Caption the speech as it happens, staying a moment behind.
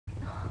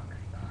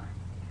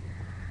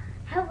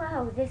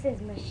Hello, this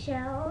is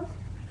Michelle's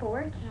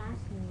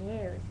Forecast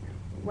News.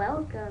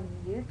 Welcome,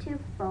 YouTube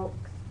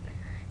folks.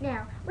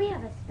 Now, we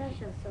have a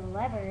special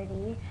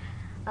celebrity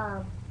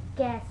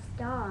guest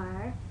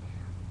star,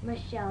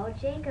 Michelle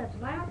Jacobs.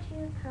 Why don't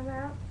you come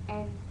out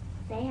and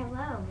say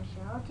hello,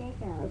 Michelle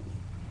Jacobs?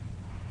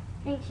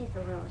 I think she's a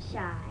little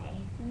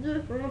shy.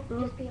 Just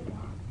be a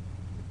blob.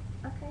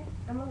 Okay,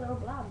 I'm a little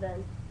blob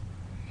then.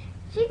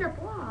 She's a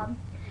blob.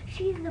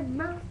 She's the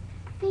most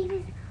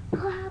famous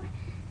blob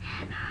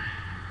ever.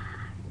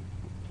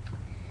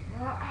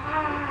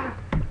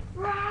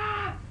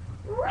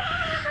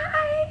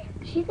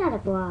 She's not a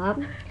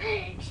blob.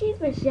 She's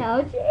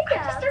Michelle Jacobs.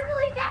 I'm just a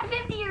really bad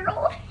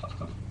 50-year-old.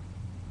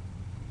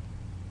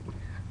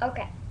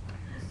 Okay,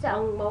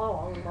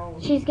 so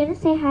she's going to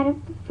say hi to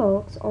the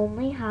folks,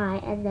 only hi,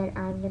 and then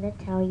I'm going to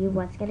tell you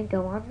what's going to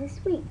go on this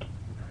week.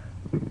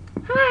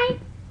 Hi.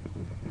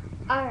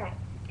 All right.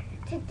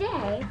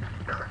 Today,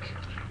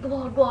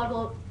 Glug, glug,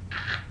 glug.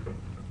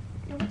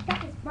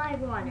 that is my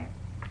water.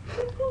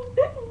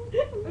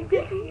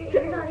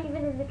 You're not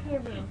even in the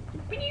camera.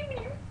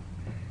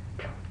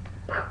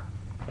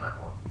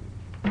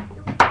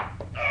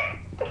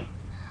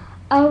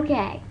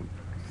 Okay,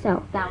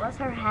 so that was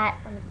her hat.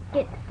 Let me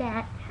get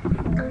that.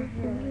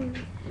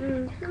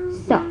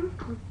 So.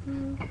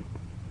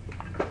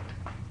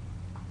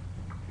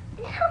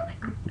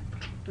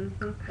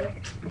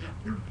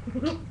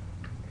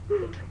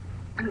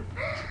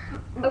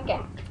 Okay,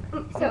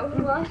 so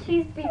while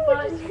she's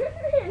beatboxing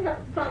in a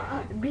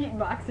box.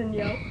 Beatboxing,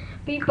 yo.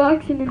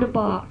 Beatboxing in a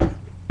box.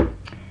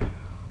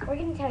 We're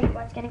going to tell you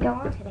what's going to go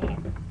on today.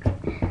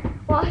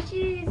 While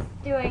she's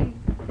doing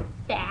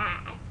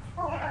that,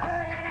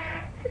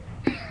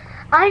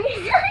 I'm going to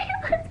tell you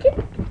what's going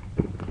to.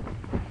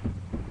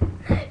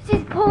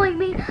 She's pulling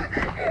me.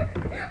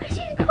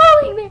 She's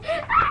pulling me.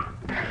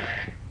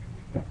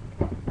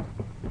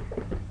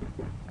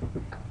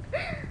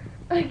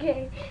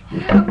 Okay, so.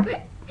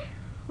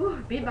 Ooh,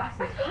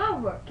 beatboxing is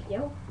hard work,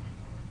 yo.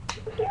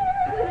 Put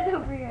it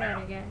over your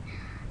head again.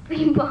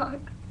 Beatbox.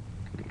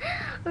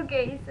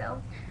 Okay,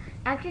 so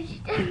after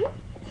she does,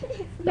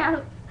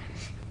 now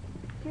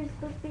you're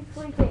supposed to be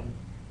sleeping.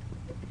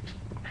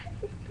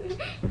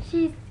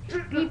 She's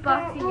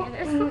beatboxing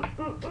in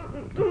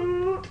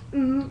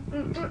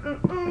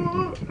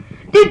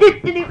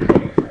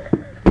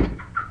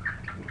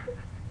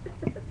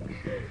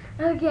her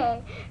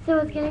Okay, so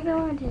what's gonna go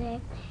on today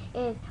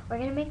is we're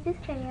gonna make this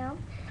video,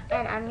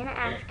 and I'm gonna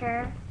ask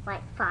her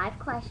like 5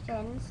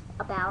 questions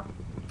about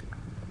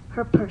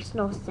her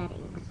personal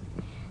settings.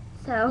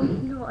 So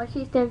while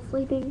she's done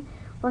sleeping,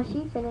 while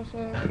she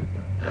finishes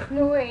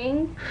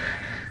snoring,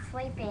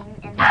 sleeping,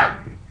 and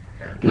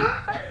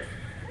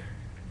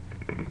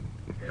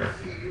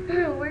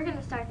we're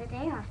gonna start the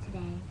day off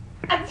today.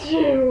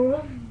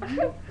 Achoo!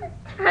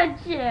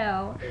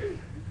 Achoo!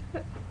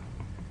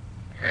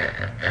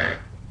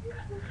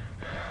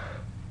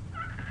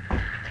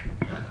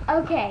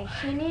 Okay,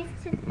 she needs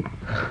to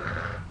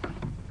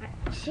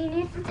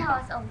tell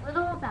us a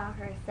little about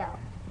herself.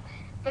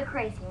 The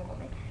crazy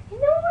woman. You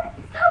know what?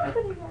 Stop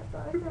putting that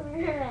box over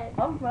your head.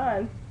 I'm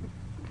fine.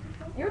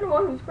 You're the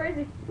one who's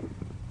crazy.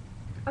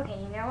 Okay,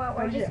 you know what?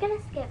 We're just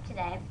gonna skip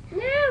today.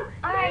 No!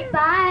 Alright, bye.